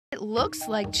It looks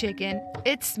like chicken,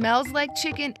 it smells like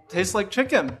chicken, Tastes like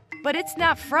chicken. but it's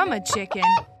not from a chicken.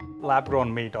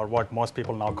 Lab-grown meat, or what most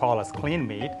people now call as clean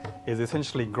meat, is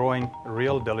essentially growing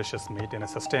real delicious meat in a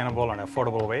sustainable and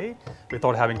affordable way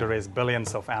without having to raise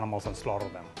billions of animals and slaughter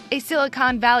them. A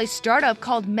Silicon Valley startup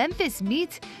called Memphis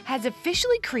Meats has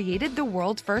officially created the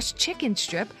world's first chicken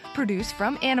strip produced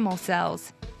from animal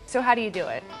cells. So how do you do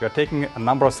it? We are taking a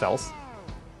number of cells,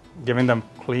 giving them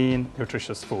clean,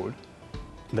 nutritious food.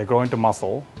 They grow into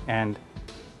muscle, and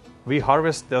we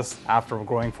harvest this after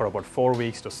growing for about 4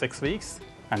 weeks to 6 weeks,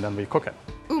 and then we cook it.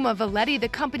 Uma Valetti, the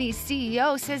company's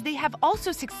CEO, says they have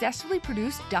also successfully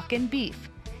produced duck and beef,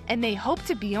 and they hope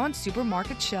to be on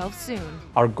supermarket shelves soon.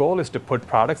 Our goal is to put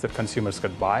products that consumers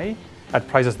could buy at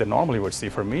prices they normally would see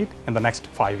for meat in the next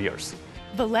 5 years.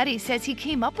 Valetti says he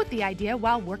came up with the idea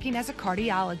while working as a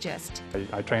cardiologist.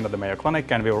 I trained at the Mayo Clinic,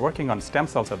 and we were working on stem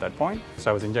cells at that point, so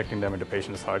I was injecting them into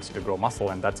patients' hearts to grow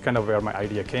muscle, and that's kind of where my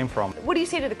idea came from. What do you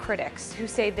say to the critics who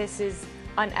say this is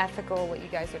unethical, what you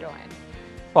guys are doing?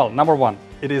 Well, number one,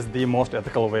 it is the most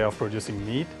ethical way of producing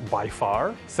meat by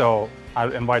far, so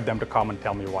I'll invite them to come and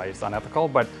tell me why it's unethical.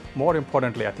 But more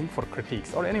importantly, I think for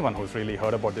critiques or anyone who's really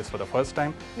heard about this for the first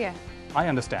time, I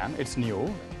understand it's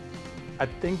new. I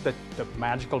think that the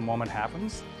magical moment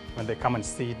happens when they come and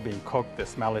see it being cooked, they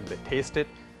smell it, they taste it.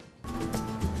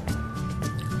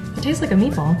 It tastes like a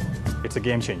meatball. It's a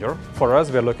game changer. For us,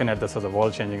 we're looking at this as a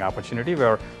world-changing opportunity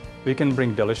where we can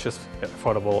bring delicious,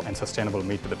 affordable, and sustainable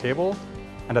meat to the table,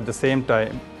 and at the same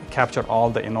time, capture all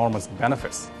the enormous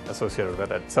benefits associated with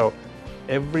it. So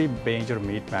every major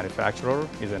meat manufacturer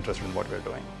is interested in what we're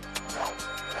doing.